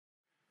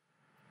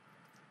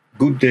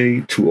Good day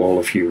to all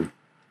of you.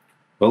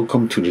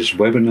 Welcome to this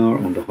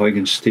webinar on the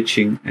Huygens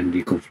Stitching and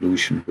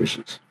Deconvolution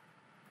wizard.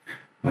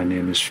 My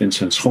name is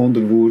Vincent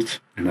Schoonderwoerd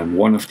and I'm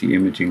one of the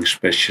imaging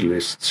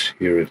specialists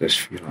here at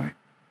SVI.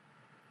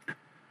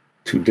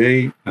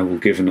 Today I will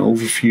give an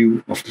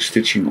overview of the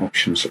stitching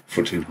options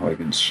offered in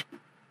Huygens.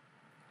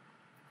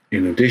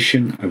 In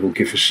addition, I will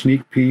give a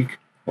sneak peek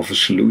of a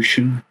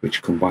solution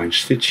which combines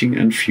stitching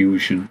and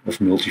fusion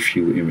of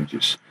multi-view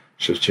images,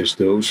 such as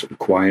those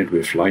acquired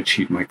with light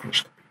sheet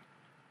microscopy.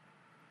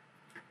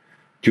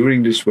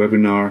 During this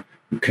webinar,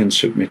 you can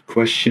submit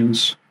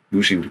questions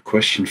using the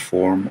question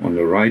form on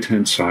the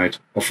right-hand side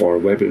of our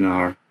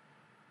webinar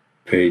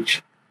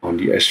page on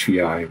the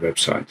SVI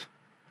website.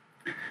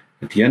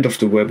 At the end of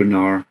the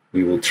webinar,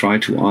 we will try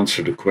to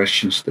answer the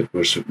questions that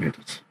were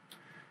submitted.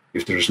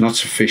 If there is not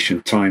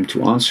sufficient time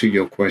to answer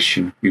your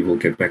question, we will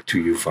get back to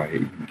you via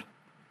email.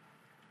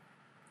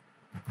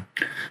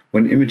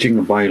 When imaging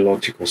a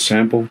biological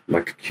sample,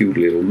 like a cute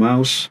little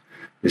mouse,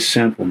 this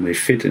sample may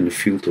fit in the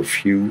field of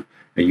view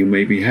and you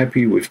may be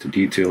happy with the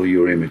detail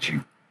you're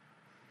imaging.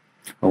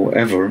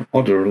 However,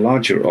 other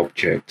larger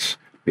objects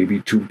may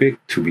be too big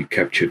to be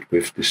captured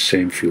with the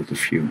same field of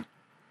view.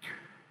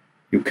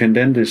 You can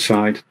then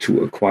decide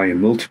to acquire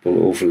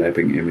multiple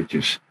overlapping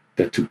images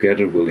that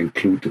together will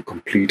include the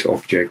complete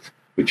object,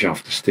 which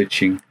after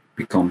stitching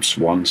becomes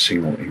one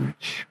single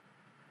image.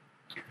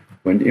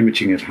 When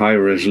imaging at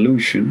higher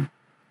resolution,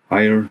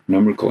 higher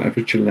numerical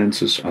aperture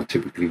lenses are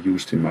typically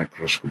used in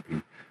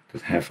microscopy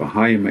that have a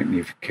higher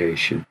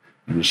magnification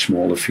and a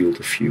smaller field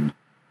of view.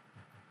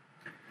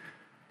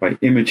 By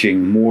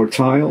imaging more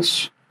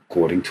tiles,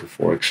 according to,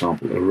 for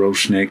example, a row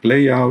snake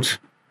layout,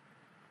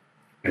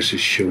 as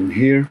is shown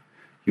here,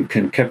 you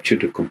can capture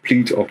the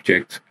complete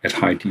object at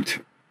high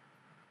detail.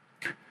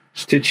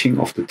 Stitching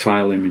of the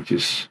tile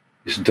images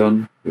is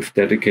done with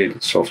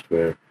dedicated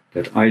software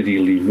that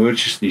ideally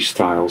merges these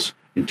tiles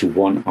into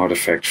one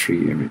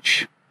artifact-free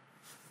image.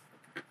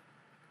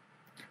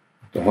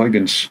 The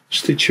Huygens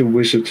Stitching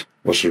Wizard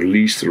was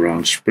released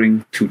around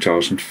spring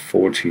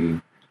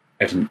 2014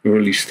 at an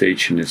early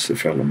stage in its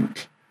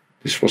development.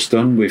 This was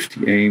done with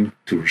the aim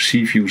to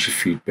receive user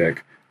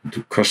feedback and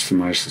to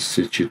customize the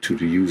stitcher to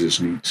the user's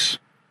needs.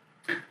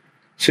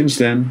 Since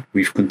then,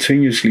 we've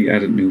continuously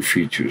added new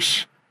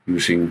features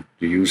using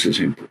the user's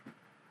input.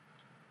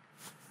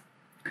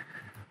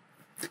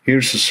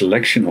 Here's a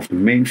selection of the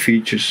main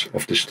features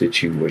of the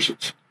Stitching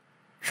Wizard.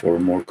 For a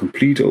more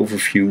complete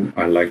overview,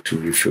 I like to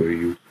refer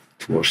you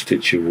to our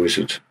Stitcher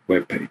Wizard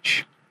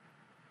webpage.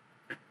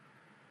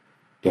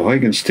 The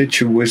Huygens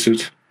Stitcher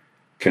Wizard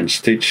can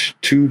stitch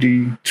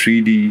 2D,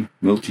 3D,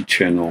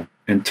 multi-channel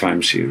and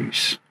time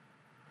series.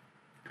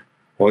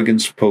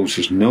 Huygens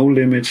poses no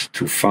limit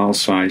to file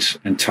size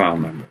and tile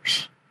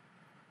numbers.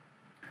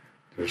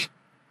 There's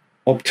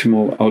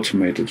optimal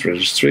automated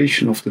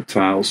registration of the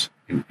tiles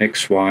in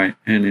X, Y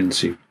and in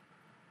Z.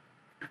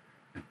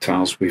 And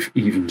tiles with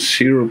even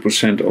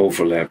 0%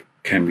 overlap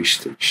can be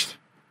stitched.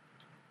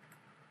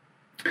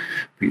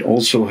 We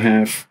also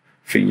have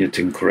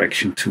vignetting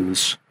correction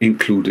tools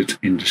included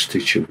in the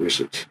Stitcher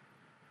Wizard.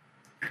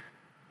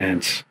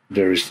 And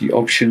there is the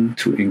option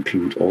to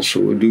include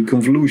also a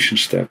deconvolution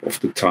step of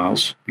the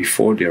tiles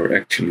before they are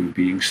actually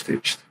being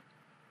stitched.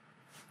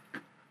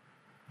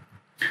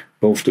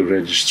 Both the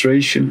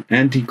registration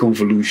and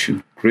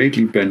deconvolution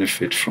greatly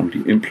benefit from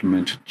the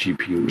implemented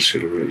GPU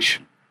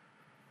acceleration.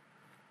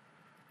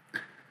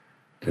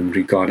 Then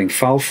regarding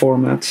file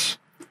formats,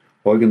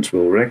 Huygens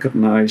will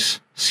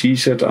recognize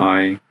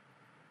CZI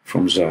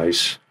from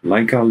Zeiss,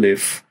 Leica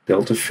Liv,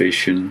 Delta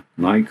Vision,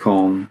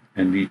 Nikon,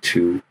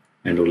 ND2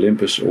 and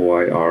Olympus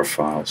OIR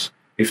files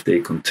if they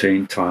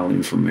contain tile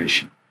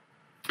information.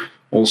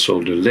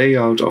 Also, the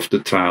layout of the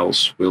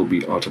tiles will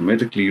be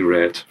automatically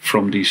read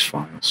from these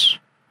files.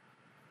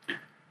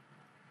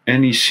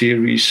 Any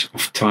series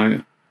of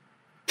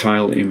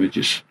tile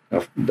images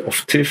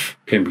of TIFF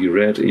can be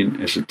read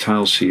in as a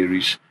tile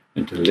series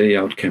and the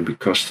layout can be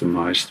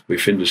customized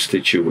within the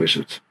Stitcher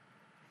Wizard.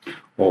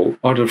 All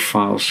other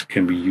files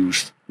can be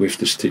used with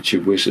the Stitcher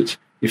Wizard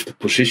if the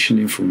position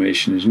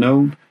information is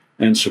known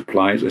and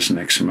supplied as an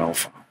XML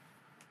file.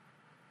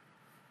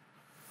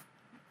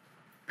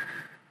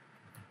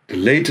 The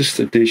latest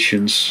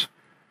additions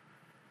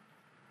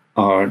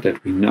are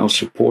that we now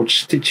support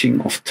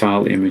stitching of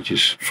tile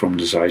images from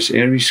the Zeiss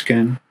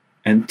ARIScan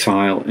and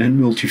tile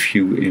and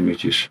multi-view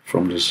images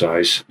from the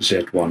Zeiss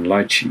Z1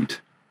 light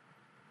sheet.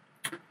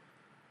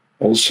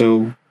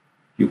 Also,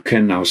 you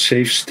can now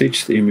save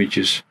stitched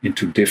images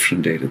into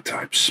different data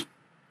types.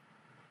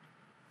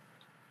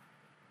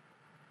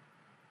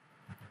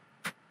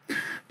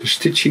 The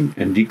Stitching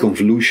and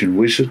Deconvolution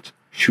Wizard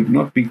should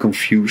not be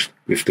confused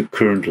with the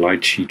current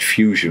light sheet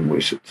fusion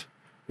wizard,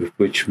 with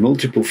which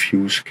multiple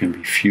views can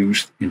be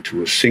fused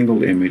into a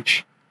single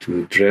image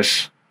to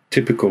address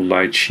typical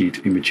light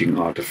sheet imaging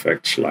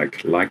artifacts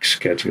like light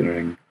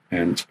scattering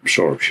and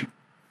absorption.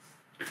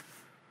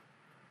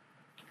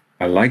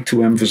 I like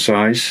to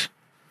emphasize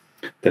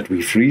that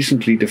we've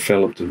recently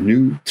developed a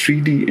new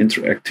 3D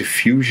interactive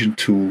fusion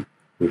tool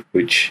with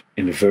which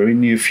in the very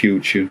near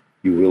future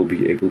you will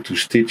be able to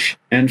stitch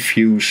and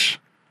fuse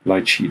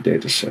light sheet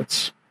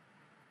datasets.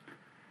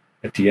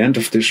 At the end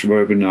of this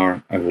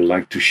webinar, I would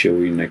like to show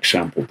you an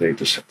example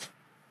dataset.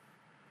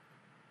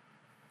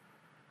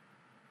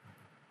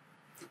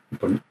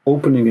 Upon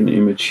opening an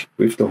image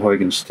with the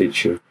Huygens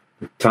Stitcher,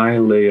 the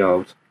tile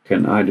layout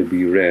can either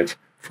be read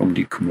from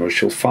the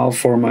commercial file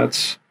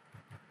formats,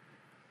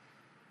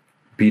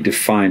 be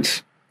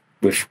defined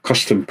with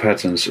custom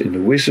patterns in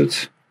the wizard,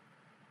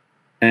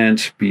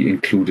 and be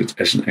included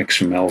as an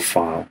XML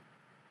file.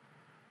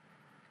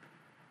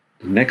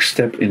 The next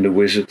step in the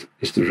wizard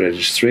is the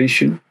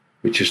registration,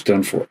 which is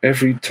done for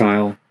every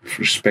tile with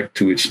respect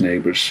to its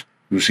neighbors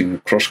using a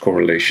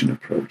cross-correlation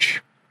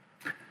approach.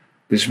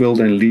 This will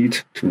then lead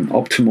to an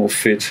optimal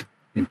fit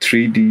in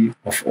 3D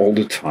of all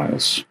the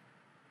tiles.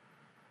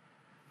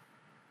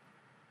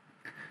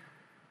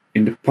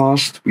 In the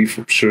past, we've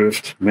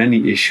observed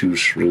many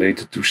issues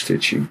related to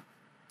stitching.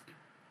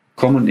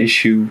 A common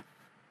issue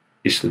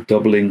is the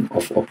doubling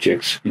of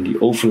objects in the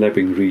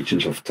overlapping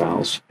regions of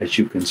tiles, as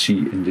you can see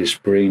in this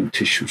brain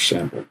tissue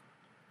sample.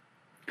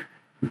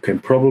 You can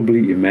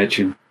probably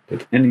imagine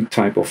that any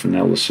type of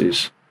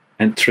analysis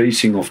and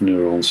tracing of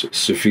neurons is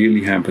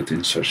severely hampered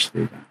in such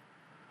data.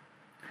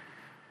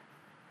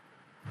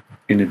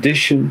 In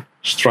addition,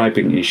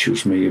 striping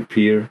issues may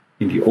appear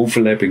in the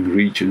overlapping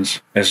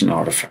regions as an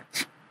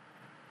artifact.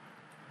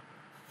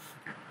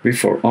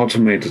 With our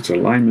automated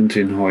alignment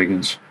in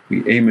Huygens,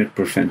 we aim at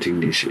preventing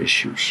these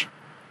issues.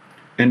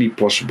 Any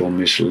possible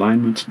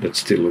misalignment that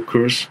still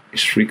occurs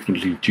is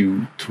frequently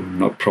due to a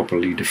not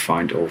properly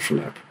defined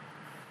overlap.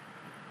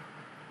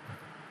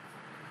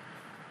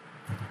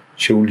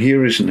 Shown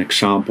here is an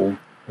example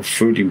of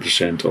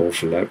 13%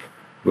 overlap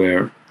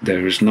where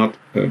there is not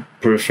a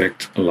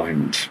perfect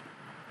alignment.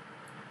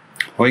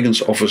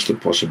 Huygens offers the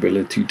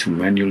possibility to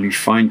manually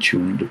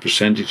fine-tune the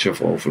percentage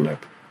of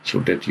overlap so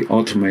that the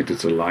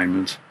automated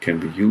alignment can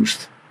be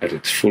used at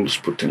its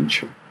fullest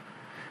potential.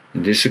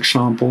 In this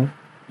example,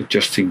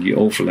 adjusting the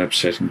overlap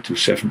setting to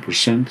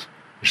 7%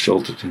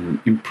 resulted in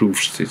an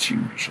improved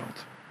stitching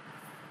result.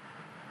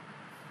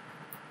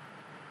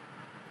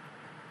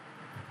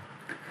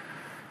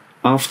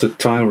 After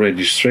tile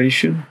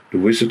registration, the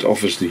wizard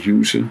offers the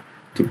user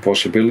the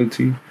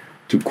possibility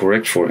to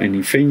correct for any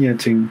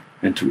vignetting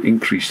and to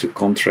increase the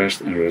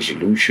contrast and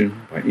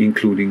resolution by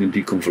including a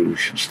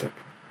deconvolution step.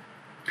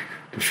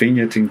 The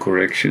vignetting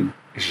correction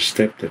is a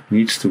step that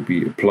needs to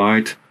be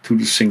applied to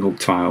the single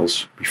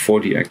tiles before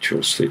the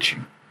actual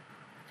stitching.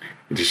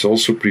 It is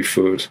also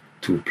preferred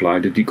to apply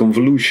the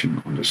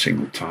deconvolution on the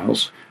single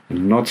tiles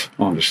and not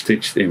on the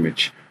stitched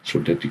image, so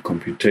that the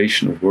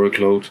computational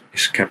workload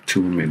is kept to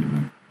a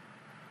minimum.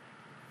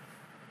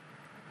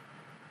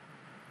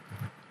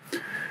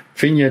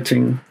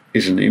 Vignetting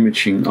is an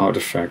imaging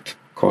artifact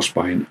caused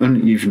by an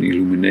uneven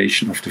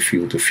illumination of the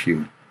field of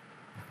view.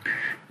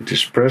 It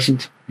is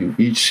present in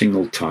each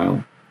single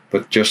tile,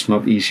 but just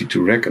not easy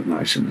to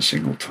recognize in a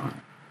single tile.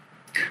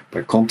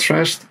 By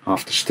contrast,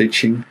 after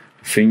stitching,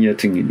 the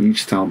vignetting in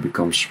each tile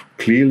becomes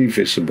clearly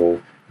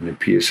visible and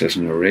appears as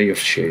an array of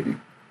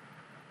shading.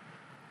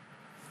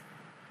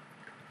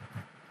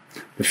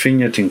 The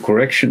vignetting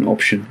correction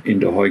option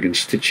in the Huygens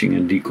Stitching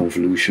and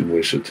Deconvolution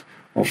wizard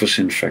offers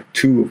in fact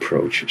two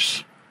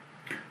approaches.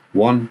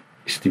 One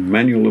is the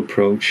manual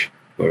approach,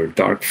 where a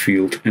dark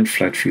field and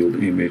flat field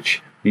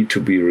image need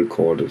to be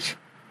recorded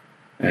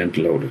and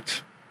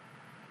loaded.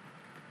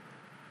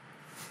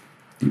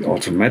 The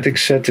automatic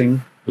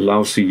setting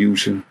allows the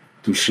user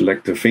to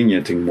select the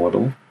vignetting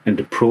model and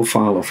the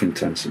profile of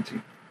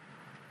intensity.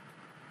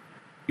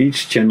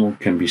 Each channel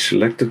can be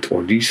selected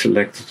or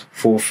deselected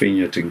for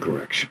vignetting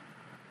correction.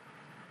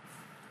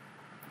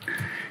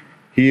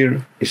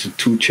 Here is a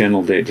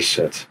 2-channel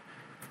dataset,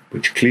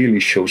 which clearly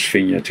shows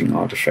vignetting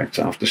artifacts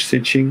after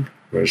stitching,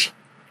 whereas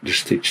the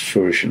stitched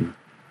version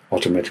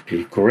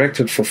automatically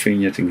corrected for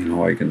vignetting in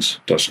Huygens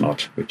does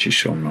not, which is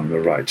shown on the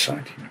right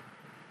side here.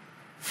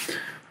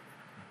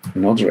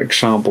 Another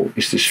example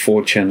is this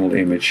 4-channel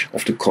image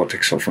of the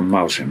cortex of a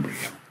mouse embryo.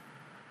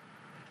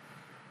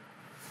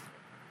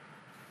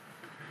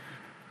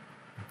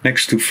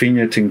 Next to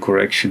vignetting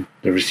correction,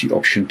 there is the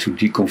option to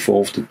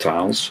deconvolve the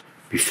tiles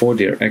before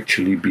they are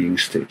actually being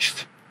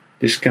stitched.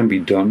 This can be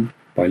done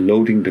by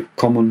loading the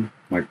common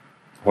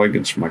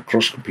Huygens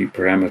microscopy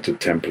parameter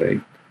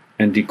template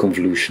and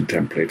deconvolution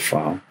template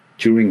file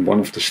during one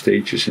of the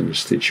stages in the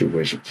Stitcher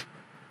wizard.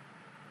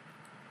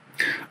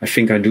 I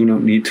think I do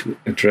not need to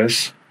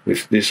address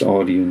with this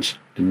audience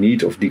the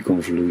need of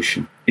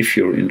deconvolution if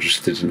you're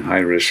interested in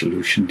high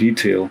resolution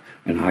detail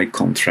and high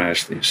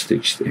contrast in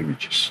stitched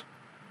images.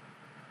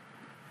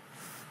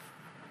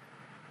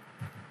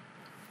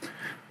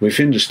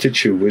 Within the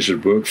Stitcher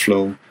wizard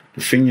workflow,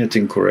 the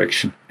vignetting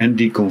correction and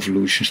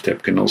deconvolution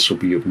step can also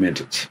be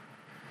omitted.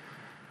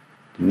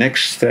 The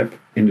next step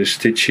in the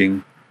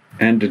stitching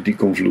and the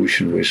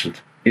deconvolution wizard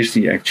is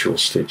the actual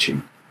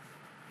stitching.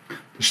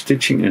 The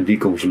stitching and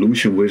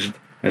deconvolution wizard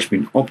has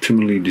been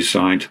optimally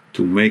designed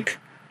to make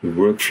the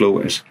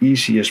workflow as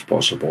easy as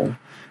possible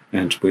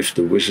and with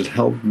the Wizard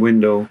Help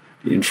window,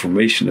 the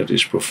information that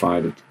is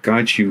provided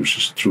guides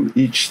users through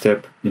each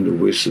step in the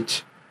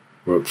Wizard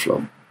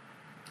workflow.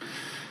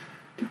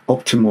 The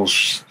optimal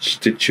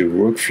stitcher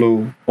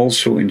workflow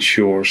also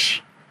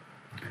ensures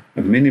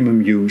a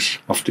minimum use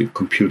of the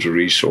computer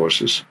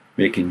resources,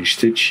 making the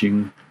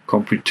stitching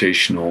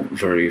computational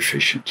very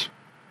efficient.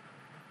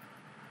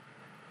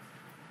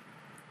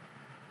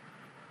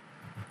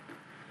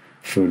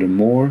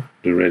 Furthermore,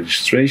 the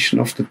registration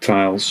of the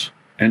tiles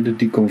and the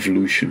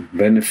deconvolution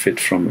benefit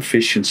from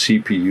efficient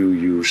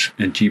CPU use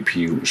and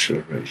GPU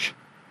acceleration.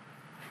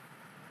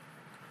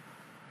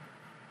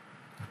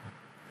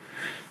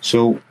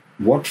 So,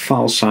 what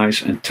file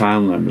size and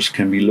tile numbers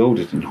can be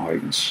loaded in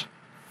Huygens?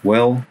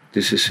 Well,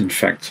 this is in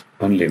fact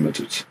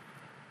unlimited.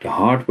 The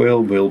hardware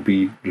will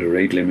be the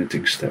rate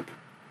limiting step.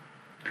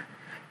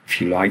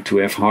 If you like to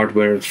have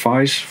hardware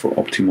advice for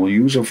optimal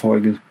use of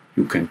Huygens,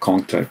 you can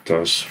contact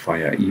us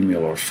via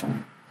email or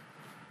phone.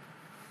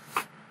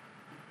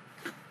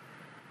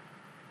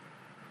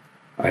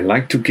 I'd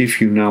like to give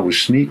you now a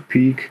sneak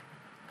peek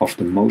of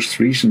the most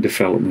recent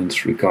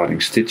developments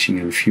regarding stitching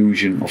and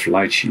fusion of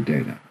light sheet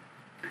data.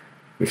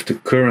 With the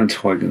current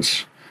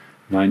Huygens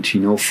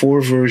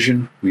 1904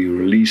 version, we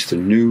released a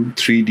new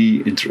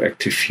 3D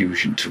interactive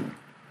fusion tool.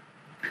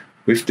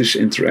 With this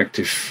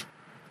interactive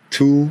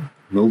tool,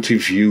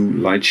 multi-view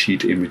light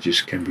sheet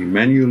images can be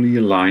manually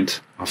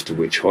aligned, after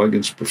which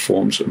Huygens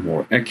performs a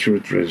more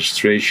accurate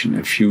registration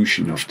and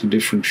fusion of the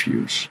different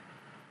views.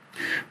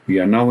 We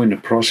are now in the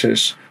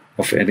process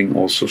of adding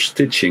also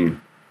stitching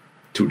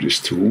to this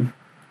tool,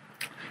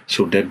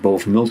 so that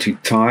both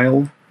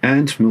multi-tile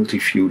and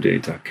multi-view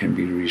data can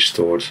be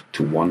restored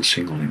to one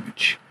single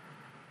image.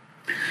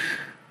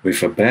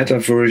 With a beta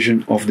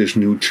version of this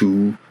new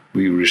tool,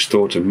 we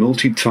restored a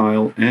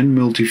multi-tile and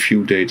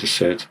multi-view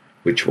dataset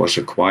which was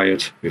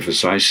acquired with a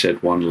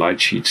ZyZ1 light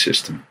sheet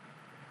system.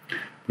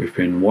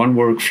 Within one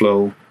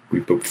workflow, we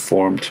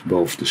performed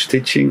both the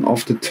stitching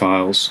of the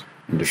tiles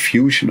and the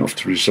fusion of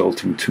the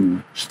resulting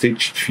two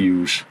stitched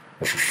views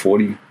of a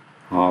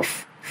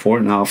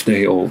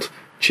 4.5-day-old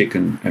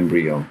chicken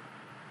embryo.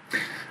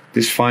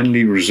 This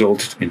finally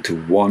resulted into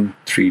one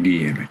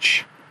 3D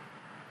image.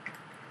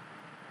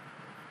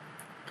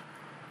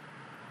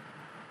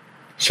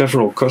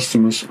 Several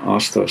customers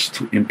asked us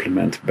to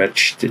implement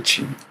batch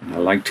stitching, and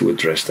I'd like to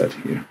address that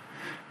here.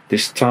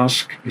 This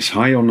task is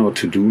high on our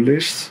to-do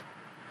list.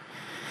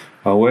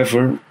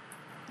 However,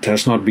 it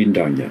has not been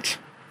done yet.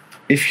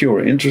 If you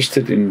are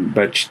interested in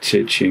batch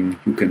stitching,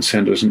 you can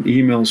send us an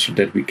email so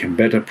that we can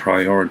better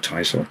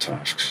prioritize our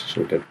tasks.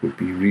 So that would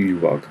be really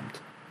welcomed.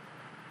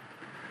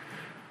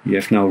 We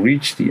have now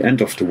reached the end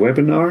of the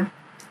webinar,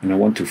 and I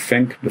want to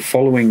thank the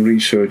following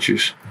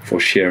researchers for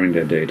sharing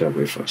their data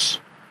with us.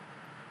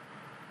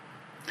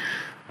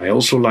 I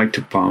also like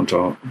to point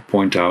out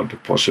the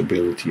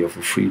possibility of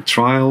a free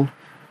trial,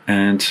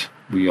 and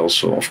we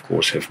also of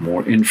course have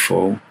more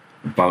info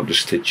about the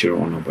stitcher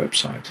on our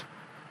website.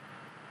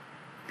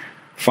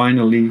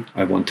 Finally,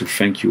 I want to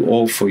thank you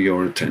all for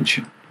your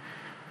attention.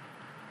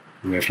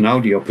 You have now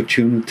the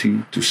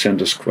opportunity to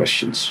send us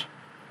questions.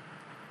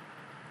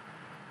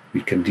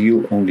 We can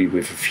deal only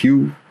with a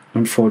few,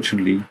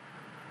 unfortunately,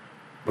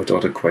 but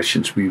other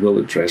questions we will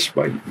address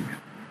by email.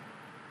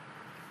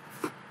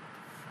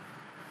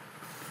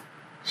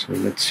 So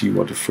let's see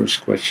what the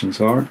first questions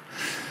are.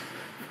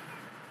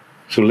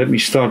 So let me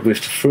start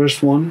with the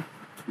first one.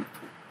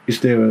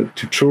 Is there a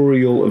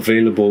tutorial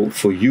available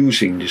for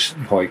using this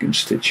Huygens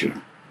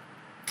stitcher?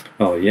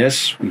 Well,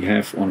 yes, we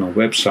have on our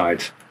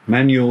website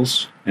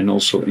manuals and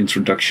also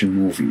introduction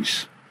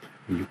movies.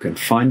 You can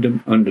find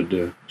them under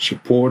the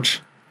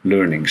support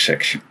learning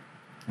section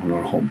on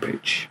our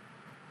homepage.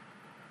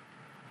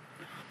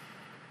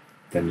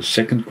 Then the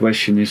second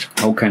question is,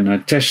 how can I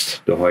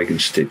test the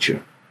Huygens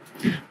stitcher?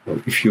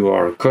 Well, if you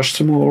are a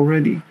customer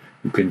already,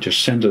 you can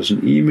just send us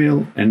an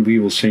email and we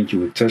will send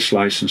you a test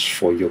license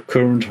for your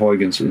current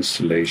Huygens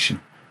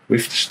installation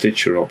with the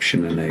stitcher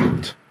option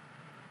enabled.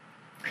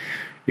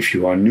 If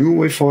you are new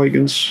with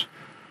Huygens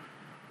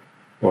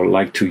or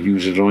like to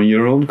use it on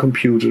your own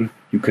computer,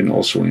 you can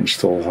also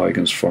install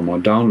Huygens from our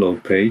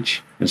download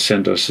page and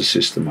send us a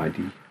system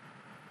ID.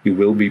 You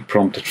will be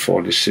prompted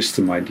for the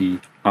system ID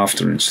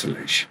after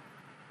installation.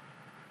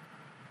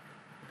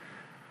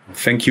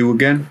 Thank you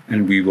again,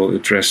 and we will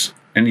address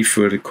any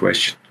further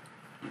questions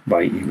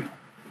by email.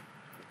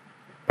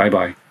 Bye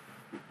bye.